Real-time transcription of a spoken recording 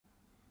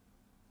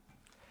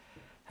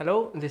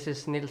Hello, this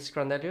is Nils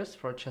Grandelius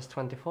for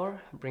Chess24,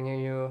 bringing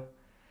you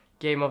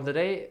game of the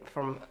day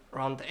from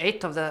round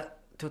 8 of the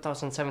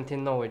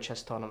 2017 Norway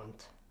chess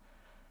tournament.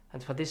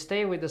 And for this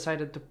day we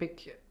decided to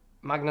pick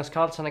Magnus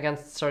Carlsen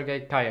against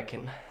Sergei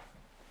Karjakin.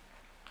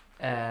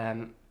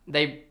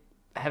 They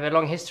have a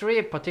long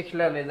history,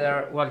 particularly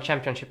their World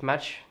Championship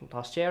match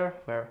last year,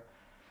 where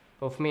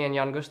both me and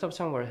Jan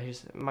Gustafsson were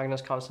his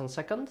Magnus Carlsen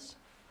seconds.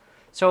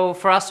 So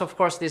for us, of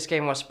course, this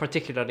game was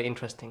particularly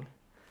interesting.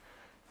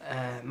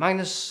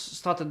 Magnus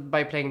started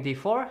by playing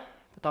d4,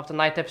 but after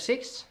knight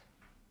f6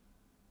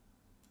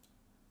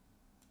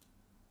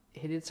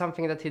 he did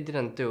something that he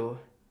didn't do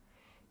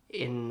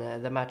in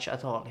the match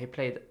at all. He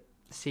played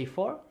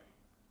c4.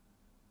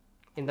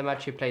 In the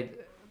match he played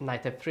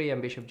knight f3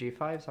 and bishop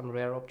g5, some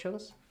rare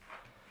options.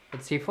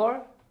 With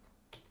c4,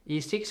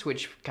 e6,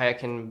 which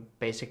Karjakin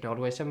basically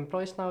always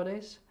employs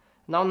nowadays.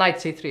 Now knight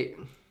c3,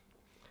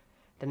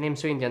 the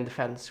Nimzo-Indian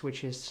defense,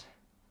 which is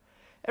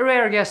a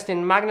rare guest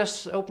in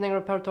Magnus' opening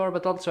repertoire,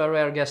 but also a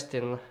rare guest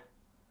in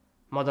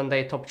modern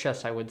day top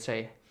chess, I would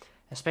say.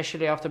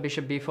 Especially after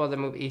bishop b4, the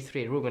move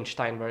e3,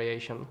 Rubinstein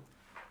variation.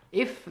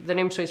 If the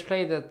Nimzo is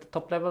played at the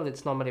top level,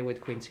 it's normally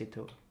with queen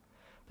c2.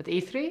 But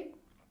e3,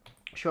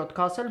 short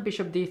castle,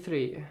 bishop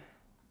d3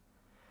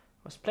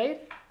 was played.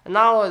 And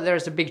now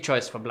there's a big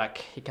choice for black.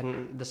 He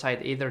can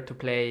decide either to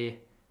play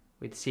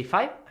with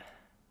c5,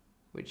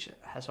 which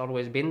has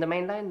always been the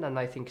main line, and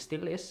I think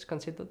still is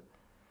considered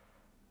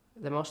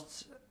the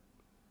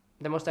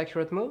most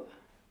accurate move.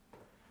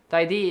 The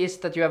idea is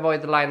that you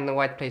avoid the line the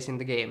white plays in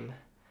the game,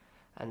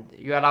 and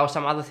you allow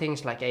some other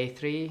things like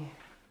a3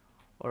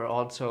 or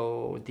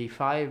also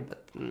d5,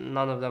 but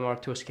none of them are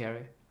too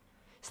scary.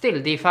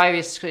 Still,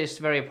 d5 is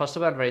very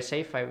possible, very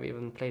safe. I've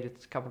even played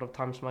it a couple of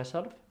times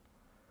myself.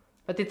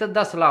 But it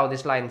does allow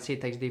this line c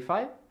takes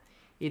d5,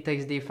 e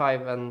takes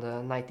d5,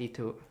 and knight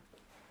e2.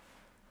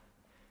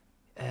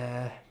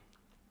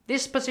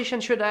 This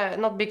position should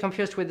not be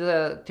confused with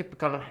the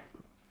typical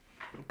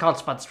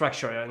Karlsen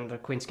structure and the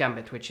Queen's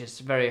Gambit, which is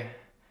very,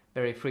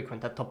 very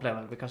frequent at top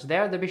level, because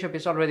there the bishop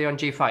is already on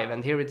g5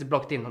 and here it's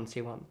blocked in on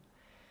c1.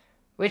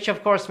 Which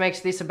of course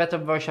makes this a better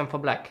version for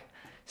black.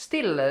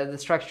 Still, the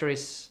structure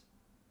is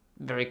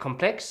very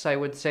complex. I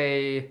would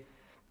say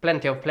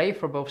plenty of play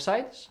for both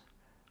sides.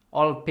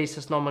 All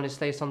pieces normally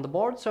stays on the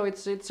board, so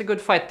it's a good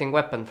fighting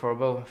weapon for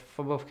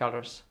both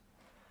colors.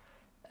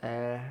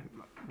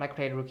 Black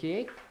played rook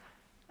e8.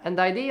 And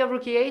the idea of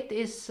rook e8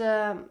 is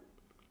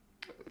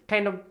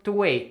kind of to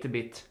wait a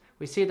bit.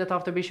 We see that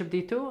after bishop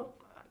d2,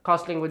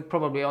 castling would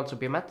probably also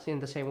be met in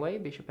the same way,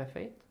 bishop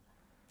f8.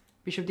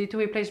 Bishop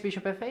d2, he plays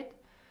bishop f8.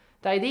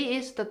 The idea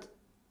is that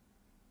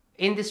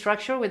in this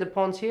structure with the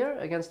pawns here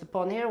against the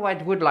pawn here,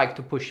 white would like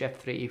to push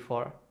f3,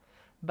 e4.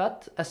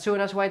 But as soon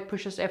as white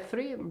pushes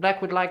f3,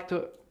 black would like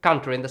to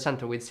counter in the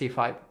center with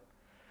c5.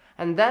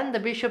 And then the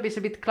bishop is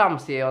a bit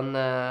clumsy on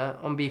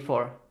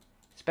b4.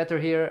 It's better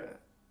here.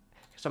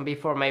 On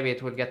b4 maybe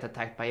it will get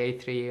attacked by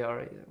a3,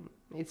 or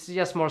it's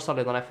just more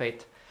solid on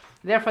f8.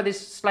 Therefore this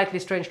slightly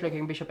strange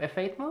looking bishop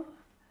f8 move.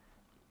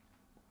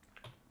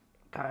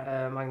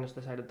 Magnus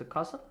decided to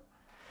castle.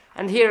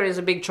 And here is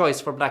a big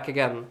choice for black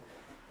again.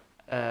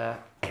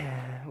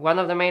 One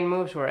of the main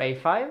moves were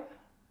a5.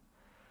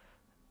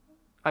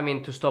 I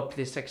mean, to stop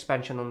this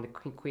expansion on the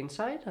queen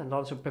side, and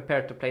also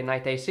prepare to play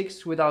knight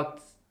a6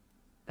 without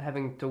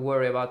having to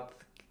worry about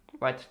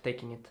white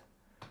taking it.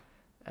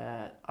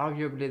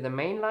 Arguably the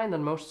main line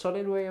and most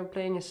solid way of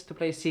playing is to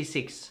play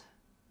c6.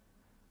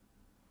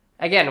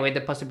 Again, with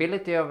the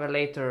possibility of a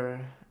later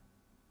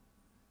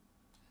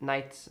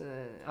later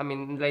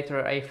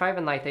a5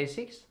 and knight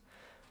a6.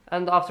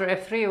 And after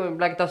f3,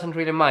 black doesn't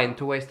really mind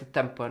to waste the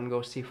tempo and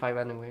go c5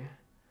 anyway.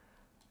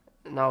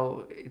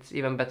 Now it's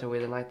even better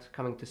with the knight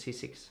coming to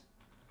c6.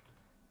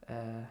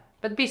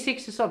 But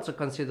b6 is also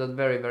considered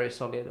very, very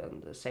solid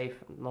and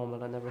safe and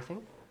normal and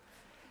everything.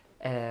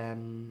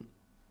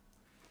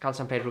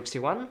 Carlsen played rook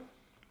c1.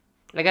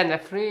 Again,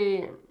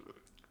 f3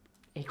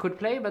 he could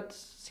play, but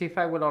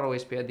c5 will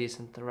always be a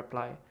decent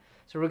reply.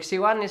 So rook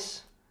c1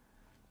 is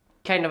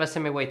kind of a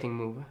semi-waiting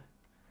move.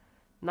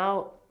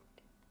 Now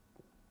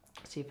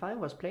c5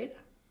 was played.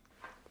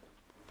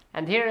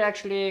 And here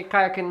actually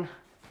Karjakin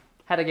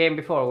had a game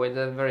before with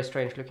a very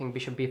strange looking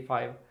bishop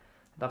b5. And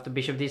after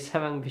bishop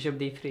d7, bishop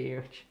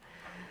d3, which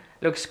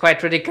looks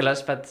quite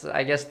ridiculous, but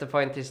I guess the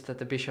point is that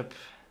the bishop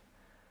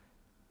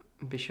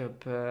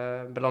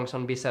belongs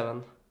on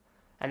b7.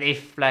 And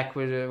if black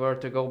were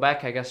to go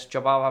back, I guess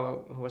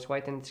Jobava, who was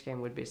white in this game,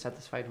 would be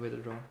satisfied with the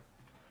draw.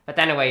 But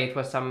anyway, it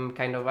was some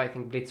kind of, I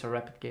think, blitz or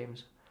rapid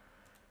games.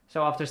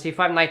 So after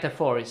c5, knight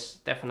f4 is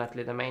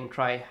definitely the main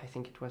try. I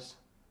think it was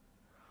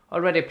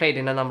already played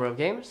in a number of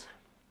games.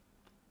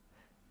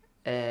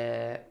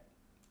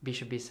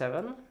 Bishop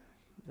b7,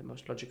 the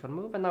most logical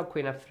move, and now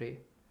queen f3.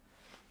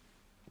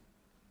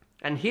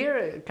 And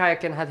here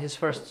Karjakin had his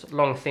first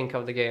long think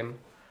of the game.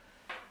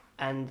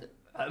 And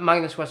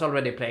Magnus was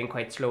already playing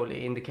quite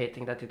slowly,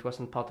 indicating that it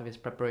wasn't part of his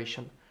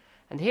preparation.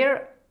 And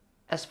here,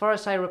 as far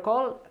as I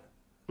recall,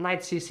 knight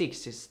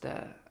c6 is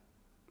the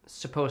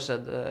supposed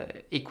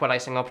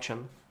equalizing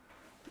option.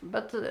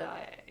 But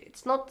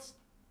it's not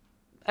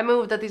a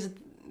move that is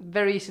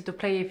very easy to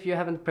play if you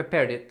haven't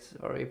prepared it,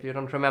 or if you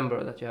don't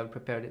remember that you have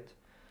prepared it.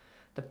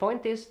 The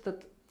point is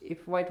that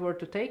if white were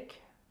to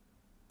take,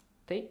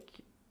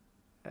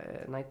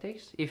 knight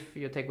takes. If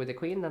you take with the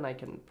queen, then I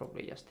can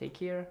probably just take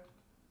here.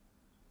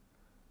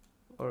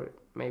 Or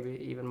maybe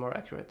even more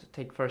accurate, to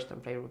take first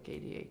and play rook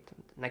a8,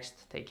 and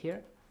next take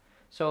here.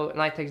 So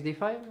knight takes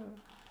d5.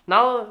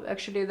 Now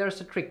actually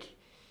there's a trick.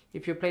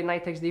 If you play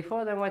knight takes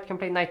d4, then white can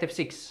play knight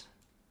f6.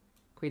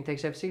 Queen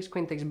takes f6,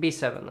 queen takes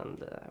b7,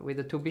 and with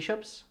the two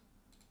bishops,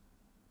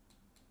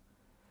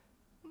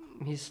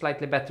 he's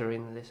slightly better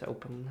in this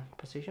open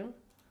position.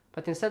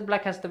 But instead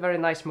black has the very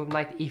nice move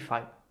knight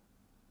e5.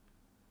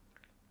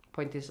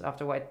 Point is,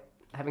 after white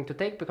having to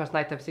take, because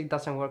knight f6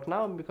 doesn't work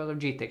now because of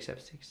g takes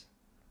f6.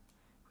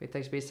 Queen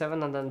takes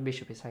b7 and then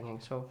bishop is hanging.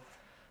 So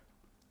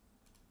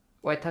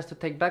white has to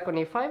take back on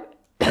e5.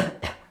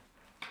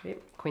 Okay.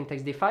 Queen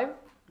takes d5.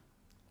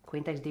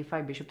 Queen takes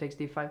d5, bishop takes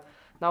d5.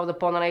 Now the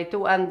pawn on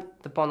a2 and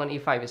the pawn on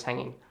e5 is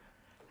hanging,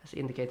 as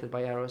indicated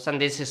by arrows. And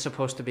this is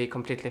supposed to be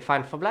completely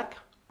fine for black.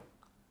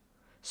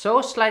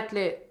 So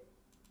slightly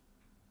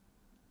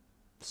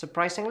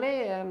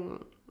surprisingly,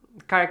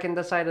 Karjakin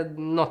decided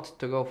not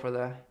to go for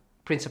the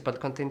principal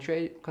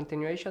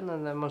continuation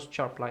and the most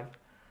sharp line.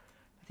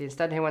 But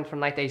instead he went for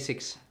knight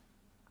a6.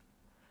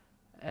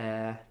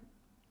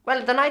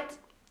 Well, the knight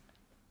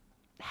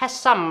has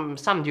some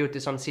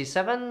duties on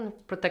c7,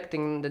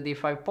 protecting the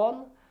d5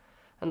 pawn,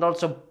 and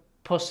also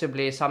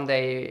possibly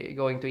someday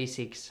going to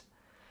e6.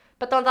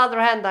 But on the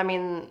other hand, I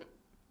mean,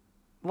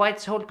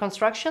 white's whole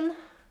construction,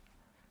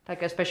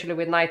 like especially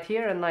with knight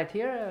here and knight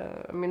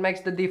here, I mean, makes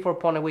the d4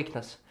 pawn a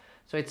weakness.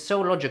 So it's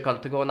so logical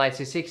to go knight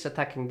c6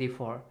 attacking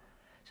d4.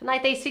 So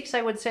knight a6,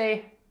 I would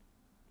say,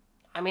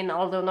 I mean,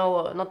 although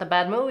not a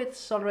bad move,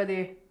 it's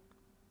already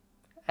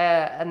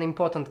an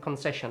important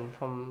concession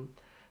from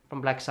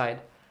black side.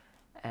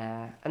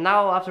 And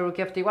now after rook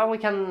fd1 we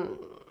can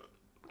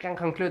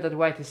conclude that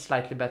white is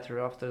slightly better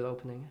after the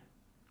opening.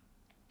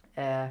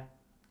 The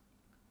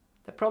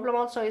problem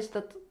also is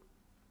that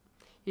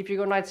if you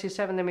go knight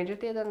c7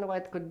 immediately, then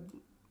white could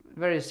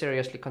very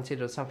seriously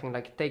consider something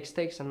like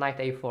takes and knight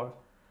a4.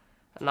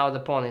 And now the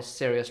pawn is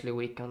seriously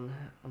weak on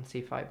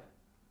c5.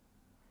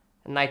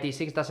 And knight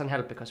e6 doesn't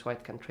help because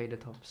white can trade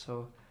it off.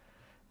 So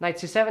knight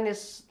c7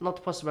 is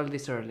not possible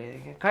this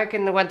early.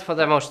 Karjakin went for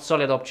the most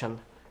solid option.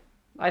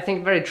 I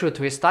think very true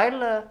to his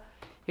style.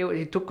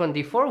 He took on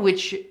d4,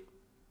 which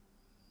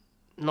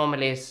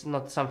normally is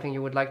not something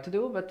you would like to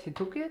do, but he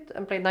took it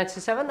and played knight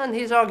c7, and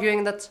he's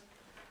arguing that,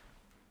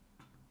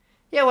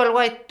 yeah, well,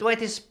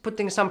 white is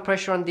putting some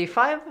pressure on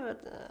d5,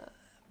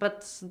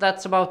 but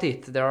that's about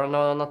it. There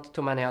are not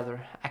too many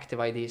other active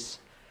ideas.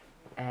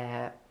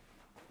 And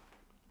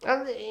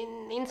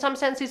in some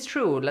sense it's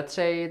true. Let's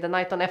say the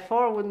knight on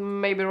f4 would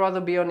maybe rather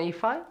be on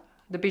e5.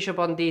 The bishop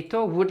on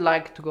d2 would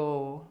like to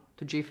go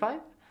to g5.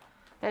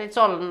 And it's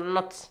all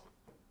not,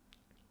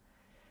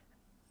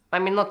 I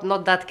mean,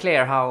 not that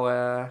clear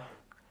how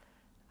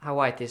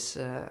white is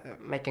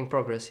making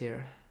progress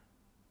here.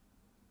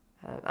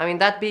 I mean,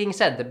 that being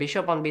said, the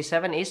bishop on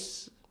b7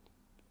 is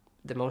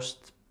the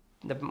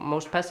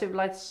most passive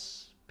light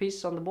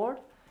piece on the board,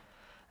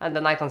 and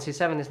the knight on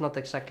c7 is not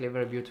exactly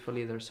very beautiful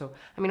either. So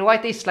I mean,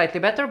 white is slightly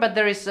better, but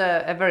there is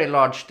a very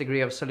large degree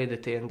of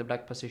solidity in the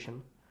black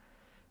position.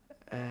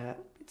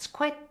 It's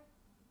quite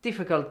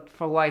difficult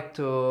for white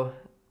to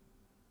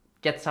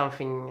get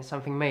something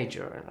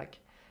major, like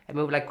a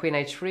move like queen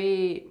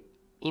h3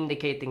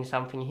 indicating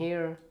something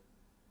here.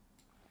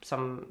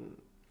 Some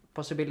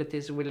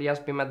possibilities will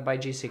just be met by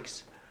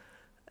g6,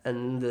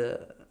 and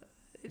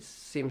it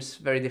seems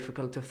very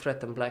difficult to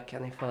threaten black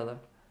any further.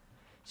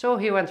 So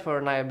he went for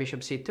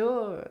bishop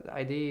c2. The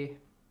idea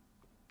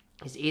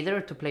is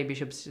either to play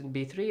bishop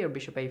b3 or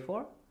bishop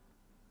a4,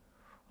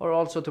 or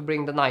also to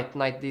bring the knight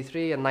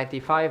d3 and knight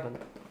e5. And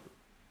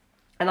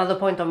another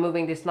point of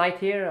moving this knight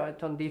here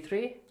on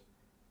d3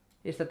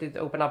 is that it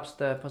opens up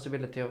the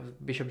possibility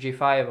of bishop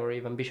g5 or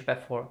even bishop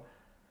f4.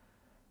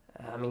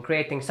 I mean,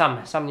 creating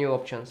some new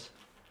options.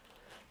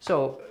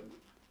 So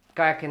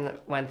Karjakin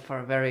went for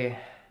a very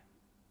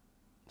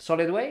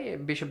solid way,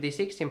 bishop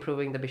d6,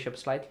 improving the bishop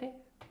slightly.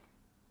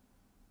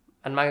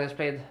 And Magnus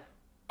played,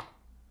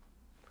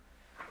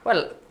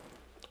 well,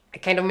 a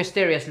kind of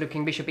mysterious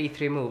looking bishop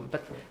e3 move.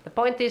 But the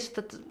point is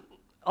that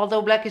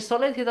although black is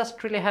solid, he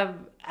doesn't really have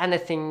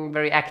anything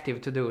very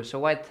active to do. So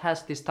white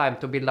has this time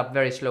to build up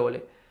very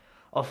slowly.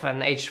 Often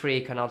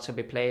h3 can also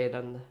be played,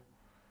 and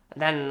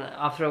then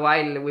after a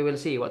while we will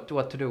see what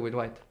to do with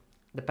white,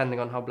 depending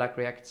on how black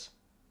reacts.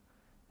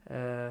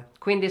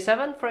 Queen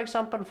d7, for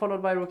example,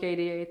 followed by rook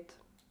a8,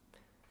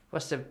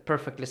 was a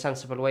perfectly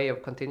sensible way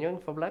of continuing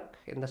for black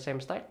in the same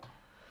style.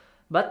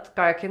 But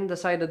Karjakin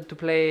decided to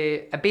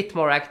play a bit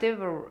more active,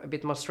 or a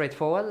bit more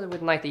straightforward,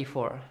 with knight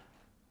e4.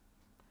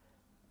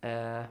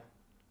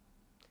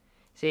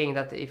 Seeing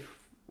that if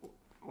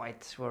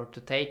white were to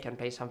take and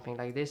play something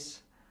like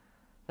this,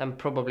 then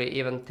probably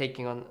even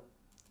taking on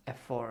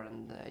f4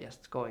 and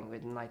just going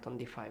with knight on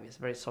d5 is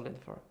very solid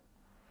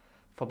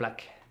for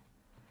black.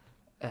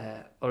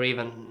 Or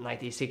even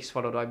knight e6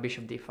 followed by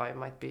bishop d5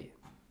 might be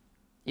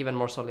even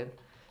more solid.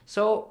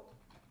 So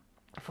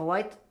for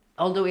white,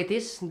 although it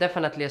is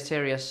definitely a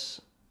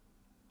serious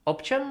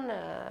option,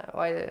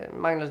 why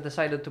Magnus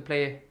decided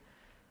to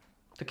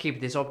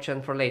keep this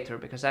option for later,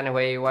 because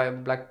anyway why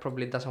black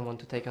probably doesn't want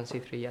to take on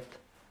c3 yet.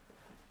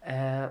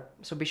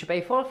 So bishop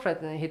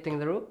a4 hitting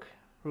the rook,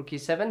 rook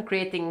e7,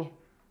 creating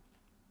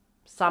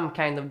some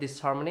kind of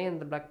disharmony in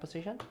the black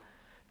position.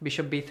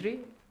 Bishop b3,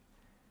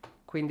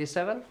 queen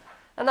d7,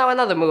 and now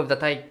another move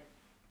that I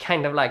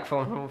kind of like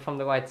from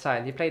the white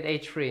side. He played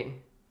h3,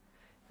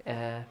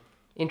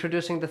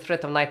 introducing the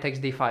threat of knight takes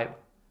d5.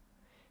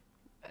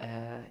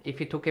 If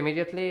he took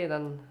immediately,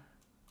 then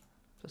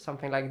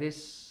something like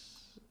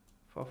this,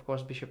 of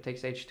course bishop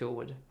takes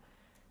h2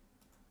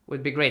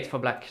 would be great for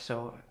black.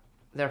 So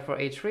therefore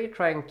h3,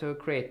 trying to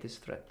create this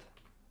threat.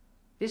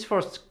 This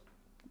forced,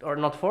 or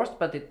not forced,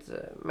 but it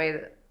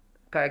made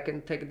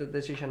Karjakin take the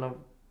decision of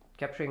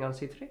capturing on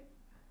c3.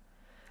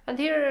 And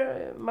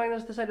here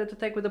Magnus decided to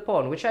take with the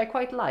pawn, which I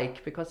quite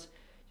like, because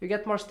you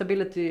get more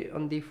stability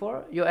on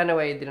d4. You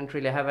anyway didn't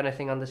really have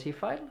anything on the c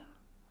file.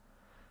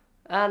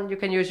 And you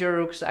can use your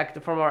rooks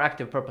for more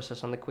active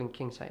purposes on the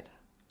queen-king side.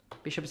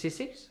 Bishop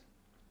c6.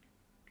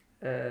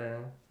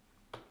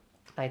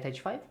 Knight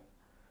h5.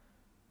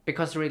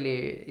 Because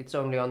really it's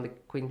only on the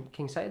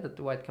queen-king side that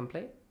the white can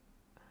play.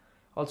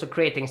 Also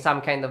creating some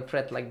kind of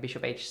threat like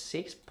bishop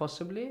h6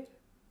 possibly.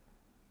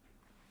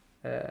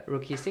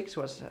 Rook e6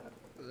 was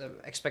the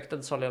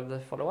expected solid of the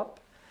follow-up.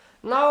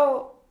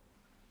 Now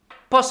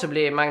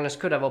possibly Magnus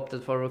could have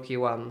opted for rook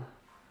e1,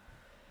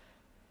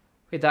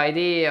 with the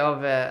idea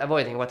of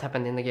avoiding what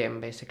happened in the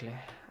game basically.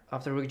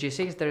 After rook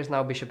g6 there is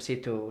now bishop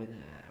c2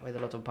 with a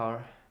lot of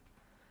power.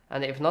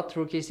 And if not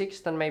rook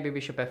e6, then maybe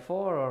bishop f4,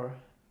 or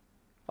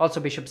also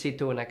bishop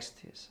c2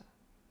 next is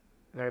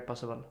very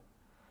possible.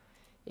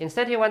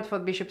 Instead he went for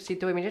bishop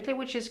c2 immediately,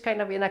 which is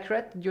kind of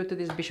inaccurate due to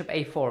this bishop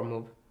a4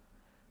 move.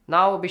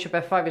 Now bishop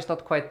f5 is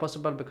not quite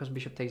possible because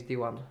bishop takes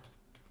d1.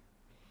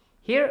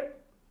 Here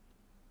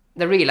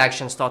the real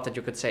action started,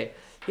 you could say.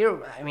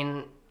 Here, I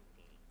mean,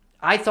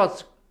 I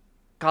thought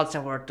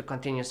Carlsen were to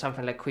continue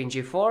something like queen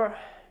g4,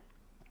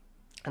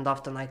 and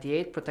after knight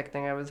e8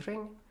 protecting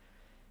everything,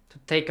 to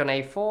take on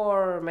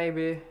a4,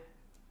 maybe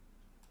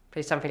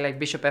play something like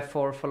bishop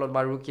f4 followed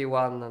by rook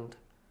e1 and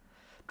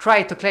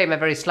try to claim a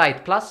very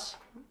slight plus,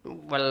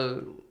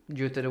 well,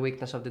 due to the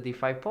weakness of the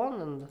d5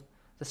 pawn and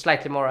the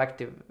slightly more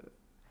active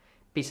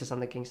pieces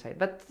on the king side.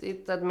 But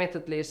it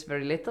admittedly is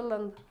very little,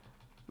 and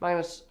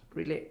Magnus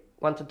really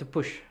wanted to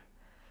push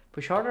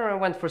harder and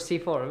went for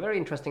c4. A very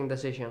interesting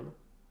decision,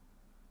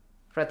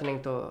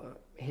 threatening to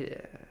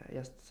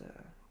just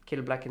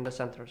kill black in the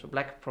center. So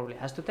black probably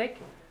has to take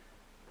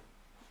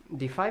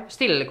d5.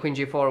 Still queen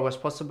g4 was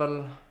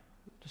possible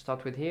to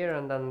start with here,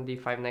 and then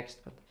d5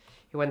 next, but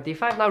he went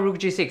d5. Now rook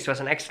g6 was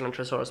an excellent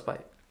resource by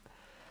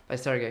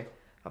Sergei.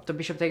 After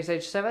bishop takes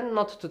h7,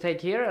 not to take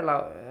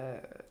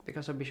here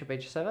because of bishop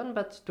h7,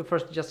 but to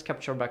first just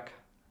capture back.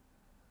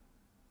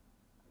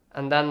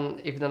 And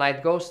then if the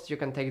knight goes, you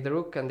can take the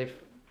rook, and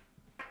if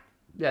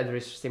there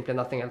is simply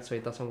nothing else, so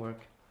it doesn't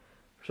work.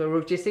 So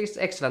rook g6,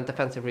 excellent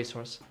defensive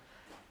resource.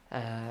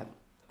 And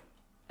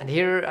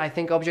here I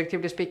think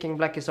objectively speaking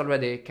black is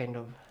already kind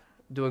of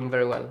doing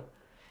very well.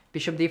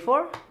 Bishop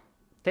d4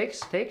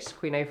 takes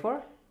queen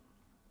a4.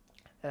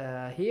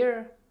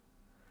 Here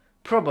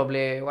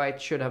probably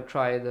white should have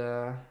tried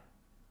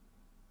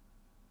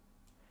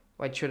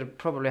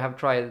probably have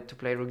tried to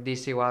play rook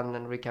dc1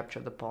 and recapture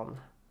the pawn.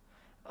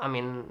 I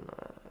mean,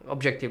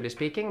 objectively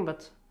speaking,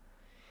 but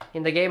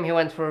in the game he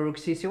went for rook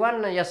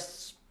cc1,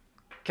 just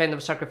kind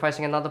of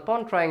sacrificing another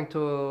pawn, trying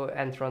to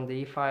enter on the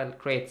e-file,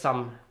 create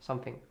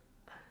something.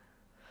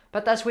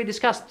 But as we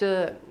discussed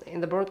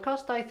in the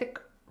broadcast, I think,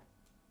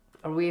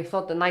 or we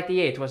thought the knight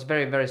e8 was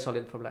very, very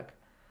solid for black.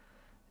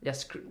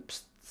 Just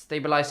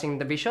stabilizing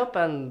the bishop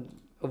and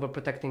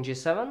overprotecting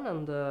g7,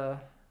 and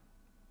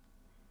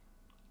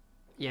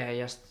yeah,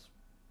 just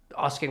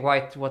asking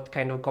white what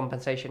kind of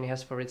compensation he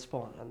has for its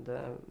pawn, and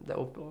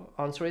the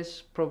answer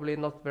is probably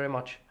not very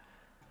much.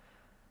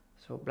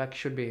 So black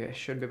should be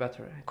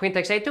better. Queen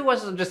takes a2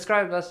 was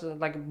described as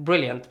like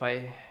brilliant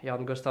by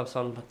Jan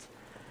Gustafsson, but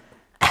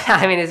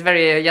I mean it's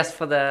very just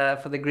for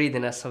the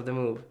greediness of the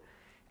move.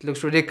 It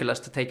looks ridiculous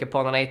to take a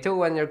pawn on a2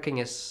 when your king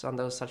is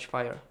under such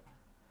fire.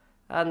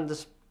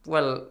 And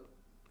well,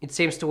 it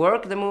seems to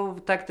work, the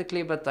move,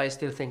 tactically, but I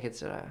still think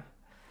it's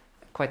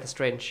quite a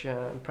strange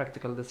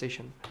practical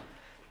decision.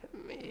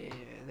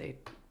 They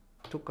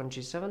took on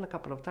g7 a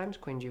couple of times,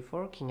 queen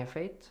g4, king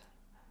f8.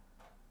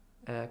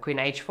 Queen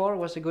h4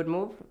 was a good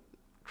move,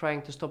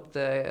 trying to stop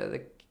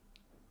the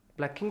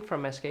black king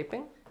from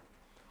escaping.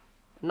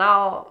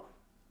 Now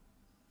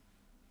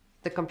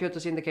the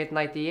computers indicate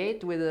knight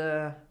e8 with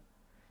a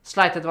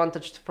slight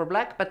advantage for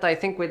black, but I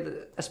think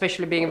with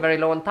especially being very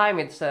low on time,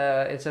 it's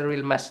a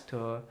real mess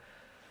to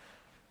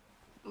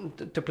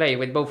play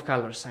with both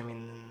colors. I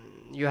mean,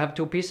 you have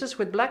two pieces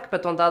with black,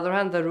 but on the other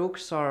hand, the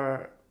rooks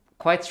are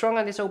quite strong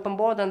on this open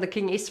board, and the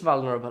king is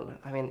vulnerable.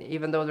 I mean,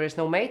 even though there is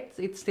no mate,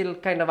 it's still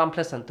kind of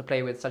unpleasant to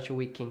play with such a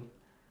weak king.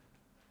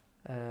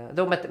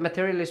 Though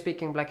materially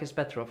speaking, black is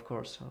better, of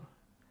course. So.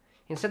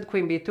 Instead,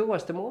 queen b2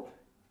 was the move.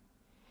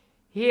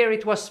 Here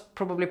it was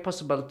probably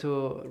possible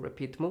to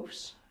repeat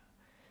moves.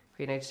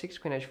 Queen h6,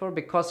 queen h4,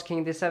 because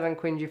king d7,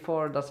 queen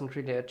g4 doesn't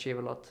really achieve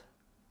a lot.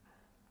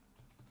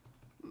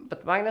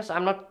 But Magnus,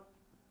 I'm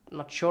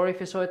not sure if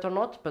he saw it or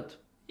not, but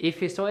if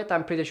he saw it,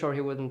 I'm pretty sure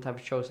he wouldn't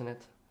have chosen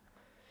it.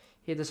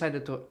 He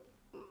decided to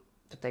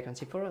take on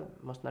c4,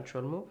 most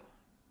natural move.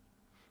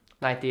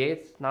 Knight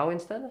d8 now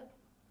instead.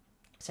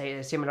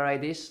 Say similar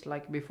ideas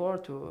like before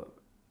to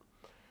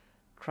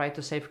try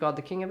to safeguard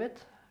the king a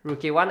bit.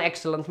 Rook e1,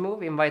 excellent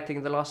move,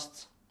 inviting the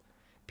last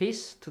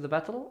piece to the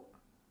battle.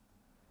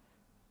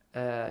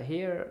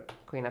 Here,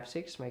 queen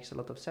f6 makes a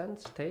lot of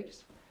sense,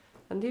 takes.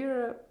 And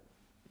here,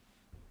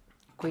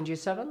 queen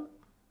g7.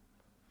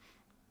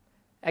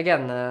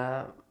 Again,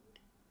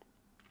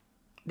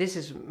 this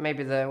is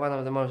maybe one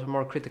of the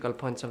more critical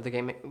points of the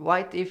game.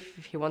 White,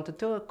 if he wanted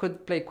to,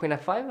 could play queen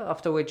f5,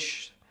 after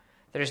which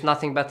there is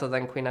nothing better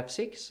than queen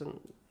f6, and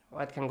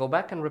white can go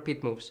back and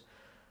repeat moves.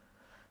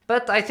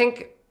 But I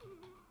think,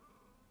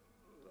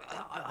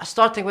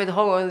 starting with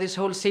this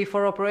whole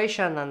c4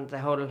 operation and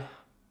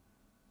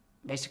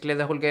basically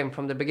the whole game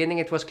from the beginning,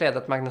 it was clear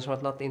that Magnus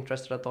was not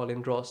interested at all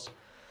in draws.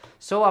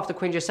 So after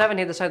queen g7,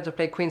 he decided to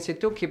play queen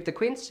c2, keep the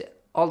queens,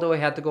 although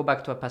he had to go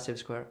back to a passive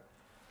square.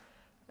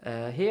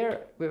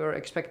 Here we were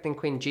expecting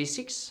queen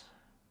g6,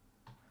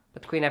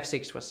 but queen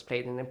f6 was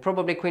played, and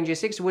probably queen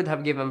g6 would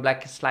have given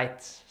black a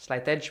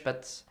slight edge.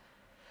 But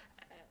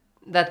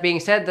that being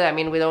said, I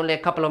mean, with only a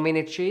couple of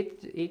minutes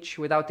each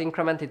without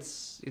increment,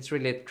 it's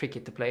really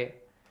tricky to play.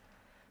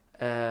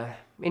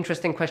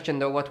 Interesting question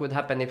though, what would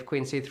happen if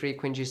queen c3,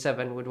 queen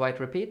g7? Would white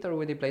repeat, or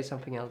would he play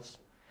something else?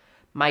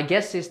 My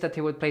guess is that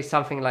he would play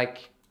something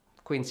like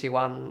queen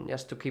c1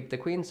 just to keep the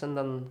queens and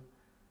then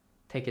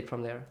take it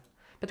from there.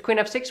 But queen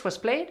f6 was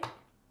played.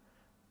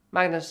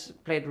 Magnus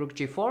played rook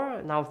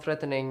g4, now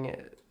threatening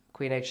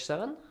queen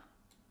h7,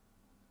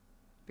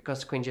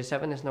 because queen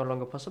g7 is no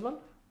longer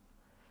possible.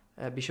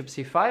 Bishop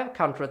c5,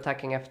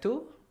 counter-attacking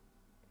f2.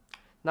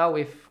 Now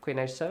if queen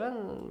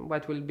h7,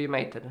 white will be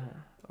mated,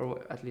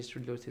 or at least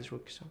reduce his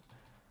rook. So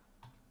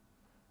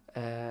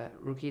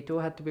rook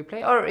e2 had to be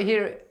played, or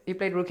here he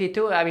played rook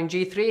e2. I mean,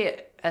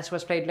 g3, as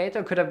was played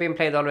later, could have been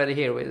played already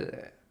here with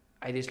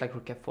ideas like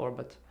rook f4,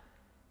 but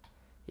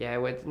yeah,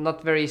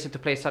 not very easy to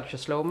play such a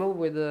slow move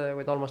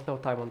with almost no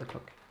time on the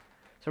clock.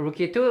 So rook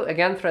e2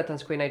 again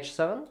threatens queen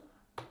h7.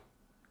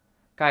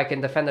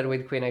 Karjakin defended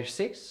with queen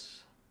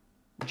h6.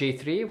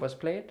 g3 was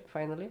played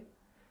finally.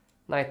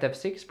 Knight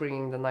f6,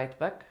 bringing the knight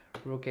back.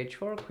 Rook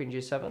h4, queen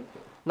g7.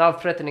 Now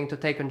threatening to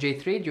take on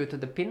g3 due to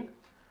the pin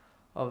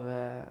of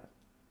the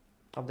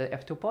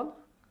f2 pawn.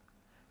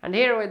 And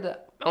here, with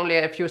only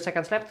a few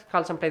seconds left,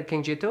 Carlsen played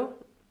king g2,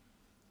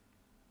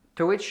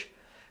 to which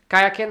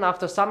Karjakin,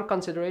 after some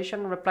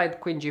consideration, replied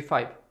queen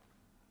g5.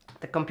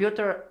 The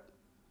computer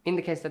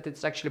indicates that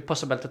it's actually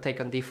possible to take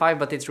on d5,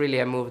 but it's really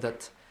a move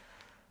that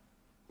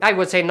I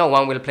would say no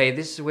one will play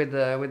this with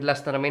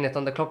less than a minute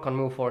on the clock on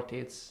move 40.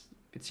 It's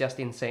just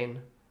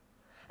insane.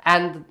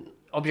 And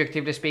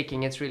objectively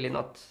speaking, it's really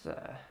not.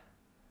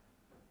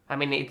 I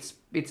mean, it's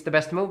the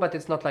best move, but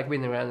it's not like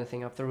winning or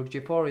anything. After rook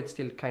g4, it's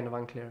still kind of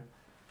unclear.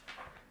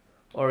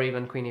 Or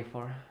even queen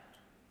e4.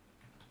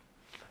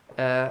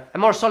 A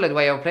more solid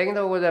way of playing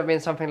though would have been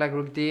something like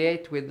rook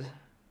d8 with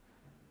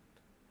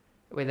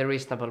a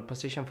reasonable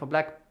position for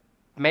black.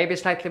 Maybe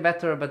slightly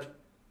better, but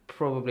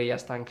probably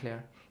just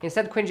unclear.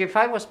 Instead, queen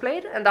g5 was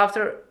played, and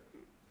after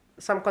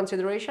some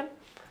consideration,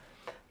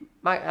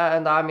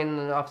 and I mean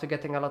after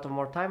getting a lot of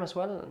more time as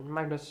well,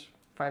 Magnus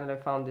finally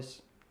found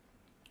this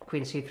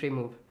queen c3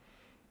 move,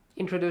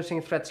 introducing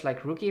threats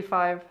like rook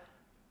e5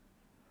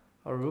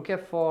 or rook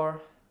f4.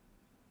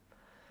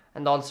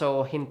 And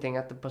also hinting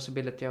at the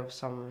possibility of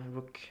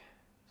some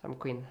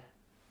queen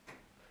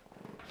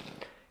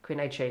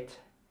h8.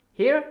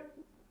 Here,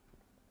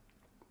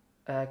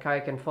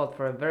 Karjakin fought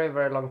for a very,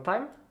 very long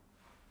time.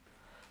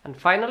 And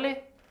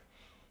finally,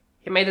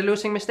 he made a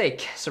losing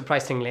mistake,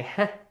 surprisingly.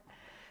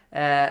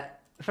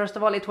 First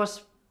of all, it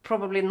was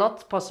probably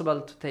not possible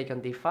to take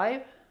on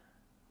d5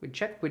 with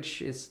check,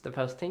 which is the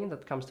first thing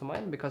that comes to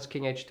mind, because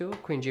king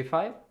h2, queen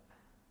g5,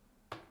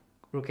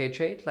 rook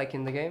h8, like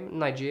in the game,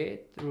 knight g8,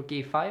 rook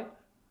e5,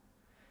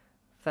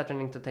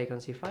 threatening to take on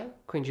c5,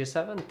 queen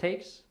g7,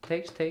 takes,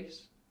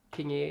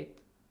 king e8,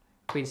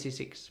 queen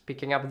c6,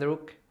 picking up the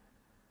rook,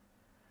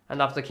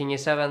 and after king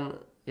e7,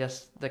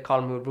 yes, the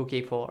calm move rook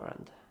e4,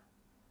 and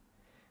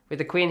with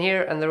the queen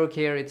here and the rook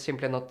here, it's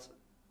simply not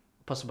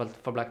possible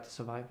for black to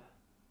survive.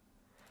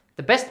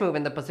 The best move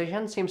in the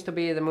position seems to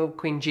be the move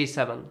queen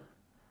g7,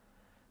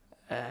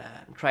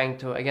 trying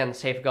to again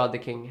safeguard the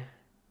king.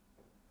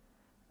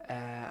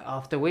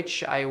 After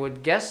which I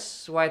would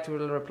guess white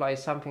will reply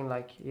something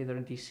like either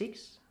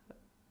d6,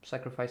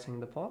 sacrificing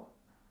the pawn,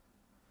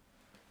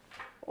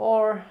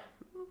 or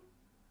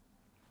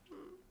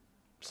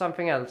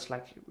something else.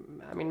 Like,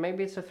 I mean,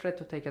 maybe it's a threat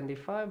to take on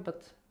d5,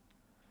 but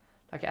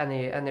like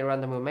any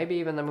random move, maybe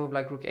even a move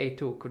like rook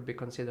a2 could be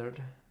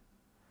considered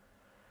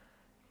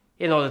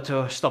in order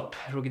to stop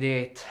rook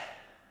d8.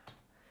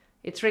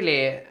 It's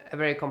really a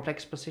very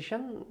complex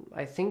position.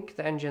 I think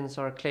the engines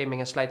are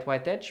claiming a slight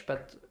white edge,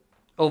 but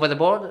over the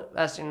board,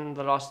 as in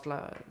the last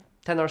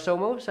 10 or so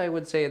moves, I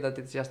would say that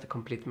it's just a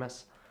complete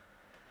mess.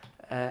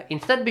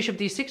 Instead, bishop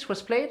d6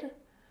 was played.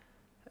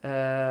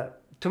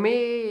 To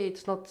me,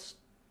 it's not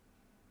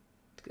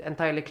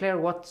entirely clear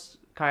what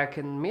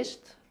Karjakin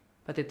missed,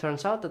 but it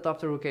turns out that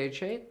after rook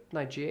h8,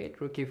 knight g8,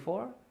 rook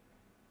e4,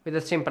 with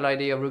a simple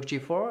idea of rook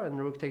g4 and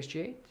rook takes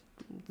g8,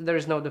 there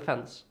is no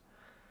defense.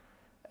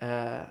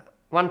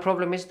 One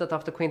problem is that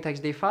after queen takes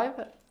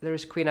d5, there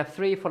is queen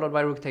f3 followed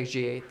by rook takes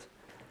g8.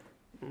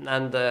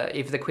 And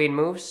if the queen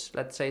moves,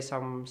 let's say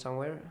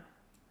somewhere,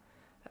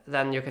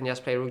 then you can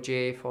just play rook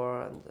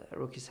ga4 and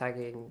rook is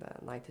hanging,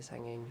 the knight is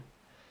hanging.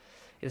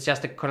 It's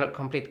just a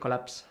complete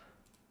collapse.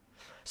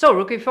 So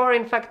rook e4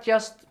 in fact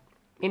just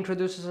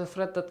introduces a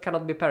threat that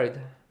cannot be parried.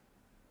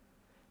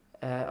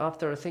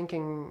 After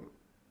thinking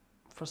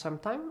for some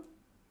time,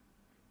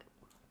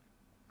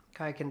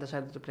 Karjakin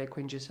decided to play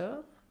queen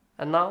g7,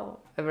 and now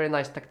a very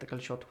nice tactical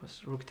shot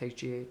was rook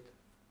takes g8.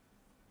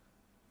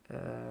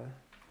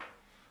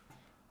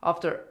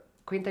 After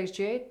queen takes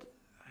g8,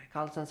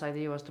 Carlsen's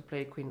idea was to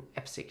play queen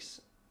f6,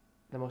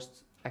 the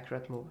most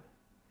accurate move.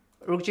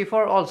 Rook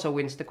g4 also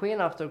wins the queen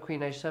after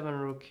queen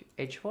h7, rook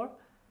h4,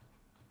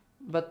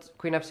 but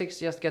queen f6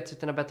 just gets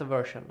it in a better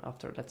version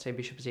after, let's say,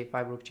 bishop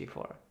c5, rook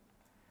g4,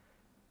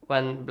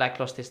 when black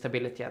lost his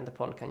stability and the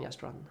pawn can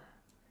just run.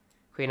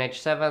 Queen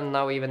h7,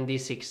 now even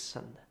d6,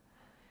 and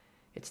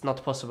it's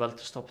not possible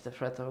to stop the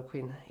threat of a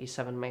queen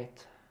e7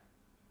 mate.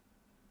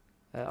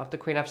 After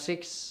queen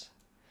f6,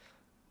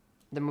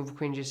 the move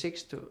queen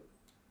g6 to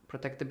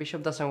protect the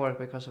bishop doesn't work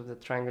because of the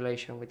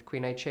triangulation with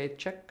queen h8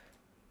 check,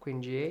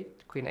 queen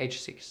g8, queen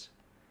h6,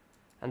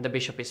 and the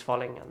bishop is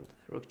falling and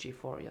rook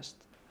g4 just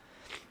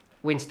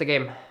wins the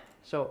game.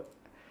 So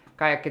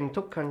Karjakin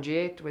took on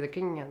g8 with the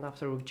king, and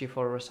after rook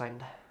g4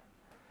 resigned.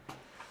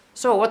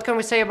 So what can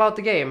we say about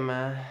the game?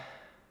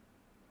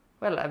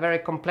 Well, a very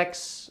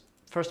complex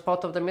first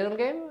part of the middle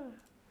game,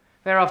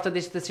 where after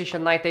this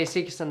decision knight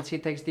a6 and c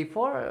takes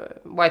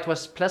d4, white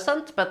was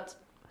pleasant, but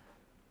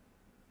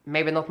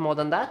maybe not more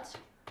than that.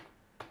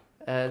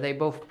 They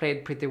both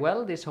played pretty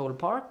well this whole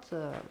part,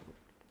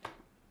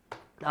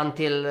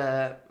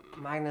 until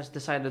Magnus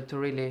decided to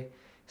really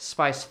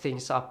spice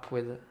things up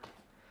with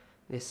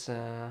this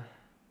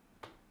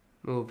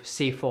move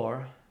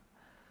c4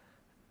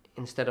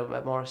 instead of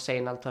a more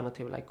sane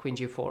alternative like queen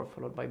g4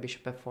 followed by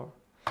bishop f4.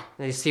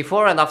 This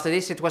c4, and after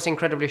this it was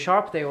incredibly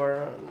sharp. They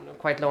were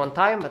quite low on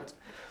time, but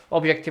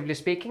objectively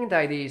speaking the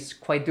idea is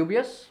quite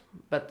dubious,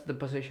 but the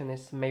position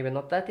is maybe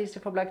not that easy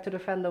for black to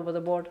defend over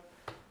the board.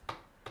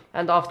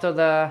 And after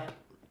the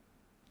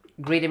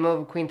greedy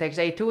move queen takes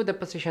a2, the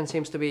position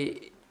seems to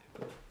be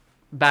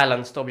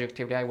balanced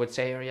objectively, I would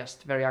say, or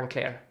just very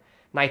unclear.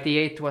 Knight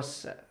e8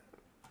 was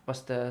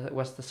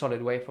the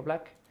solid way for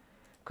black.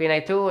 Queen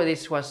a2,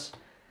 this was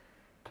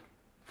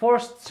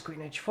forced, queen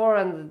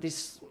h4, and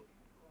this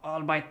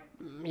all by,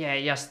 yeah,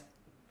 just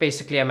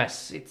basically a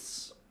mess.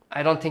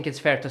 I don't think it's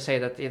fair to say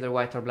that either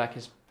white or black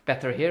is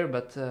better here,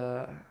 but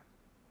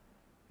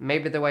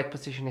maybe the white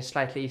position is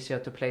slightly easier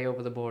to play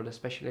over the board,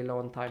 especially low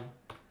on time.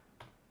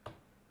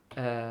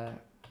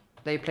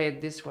 They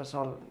played this was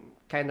all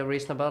kind of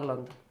reasonable,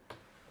 and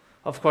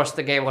of course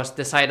the game was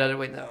decided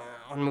with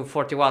on move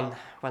 41,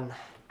 when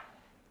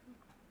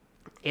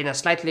in a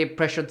slightly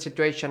pressured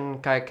situation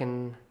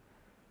Karjakin,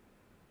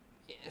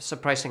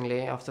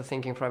 surprisingly, after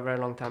thinking for a very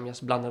long time,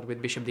 just blundered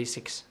with bishop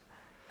d6.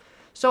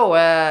 So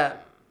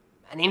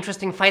an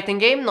interesting fighting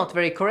game, not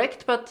very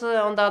correct, but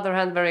on the other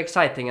hand very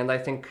exciting, and I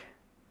think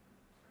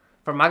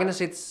for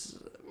Magnus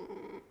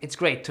it's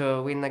great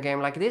to win a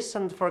game like this,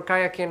 and for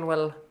Karjakin,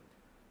 well,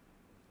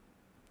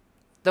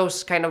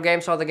 those kind of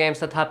games are the games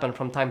that happen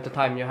from time to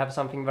time. You have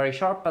something very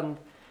sharp and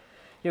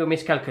you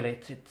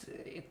miscalculate.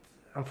 It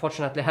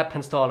unfortunately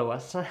happens to all of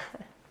us.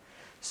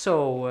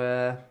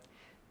 So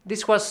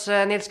this was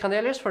Nils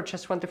Grandelius for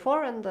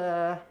Chess24,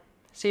 and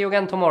see you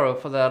again tomorrow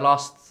for the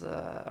last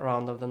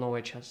round of the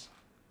Norway chess.